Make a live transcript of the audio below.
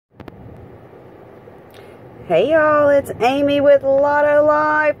Hey y'all, it's Amy with Lotto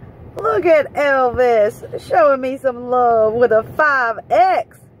Life. Look at Elvis showing me some love with a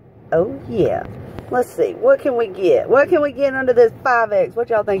 5X. Oh yeah. Let's see, what can we get? What can we get under this 5X? What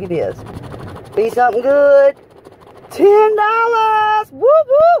y'all think it is? Be something good. $10. Whoop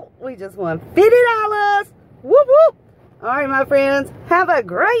whoop. We just won $50. Whoop whoop. Alright my friends, have a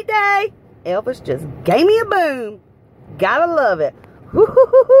great day. Elvis just gave me a boom. Gotta love it.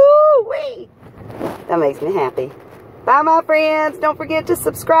 Woo-hoo-hoo-hoo-wee. That makes me happy. Bye, my friends. Don't forget to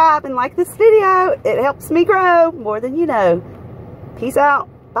subscribe and like this video. It helps me grow more than you know. Peace out.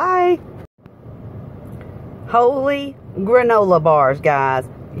 Bye. Holy granola bars, guys.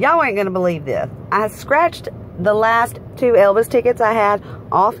 Y'all ain't going to believe this. I scratched the last 2 Elvis tickets I had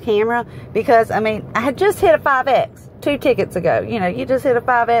off camera because, I mean, I had just hit a 5X 2 tickets ago. You know, you just hit a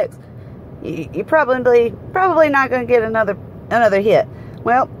 5X. You're probably not going to get another hit.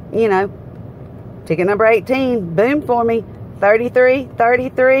 Well, you know, ticket number 18, boom for me. 33.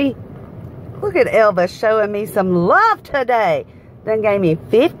 Look at Elvis showing me some love today. Then gave me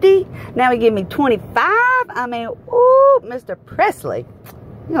 50. Now he give me 25. I mean, ooh, Mr. Presley.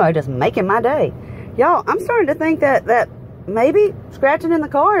 You know, just making my day. Y'all, I'm starting to think that maybe scratching in the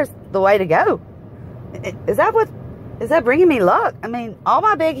car is the way to go. Is that bringing me luck? I mean, all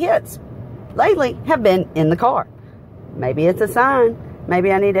my big hits lately have been in the car. Maybe it's a sign.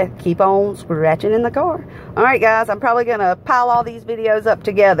 Maybe I need to keep on scratching in the car. Alright guys, I'm probably going to pile all these videos up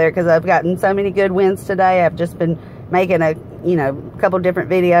together because I've gotten so many good wins today. I've just been making a couple different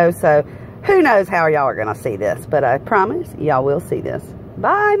videos. So who knows how y'all are going to see this. But I promise y'all will see this.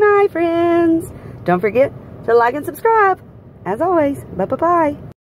 Bye my friends. Don't forget to like and subscribe. As always, bye-bye-bye.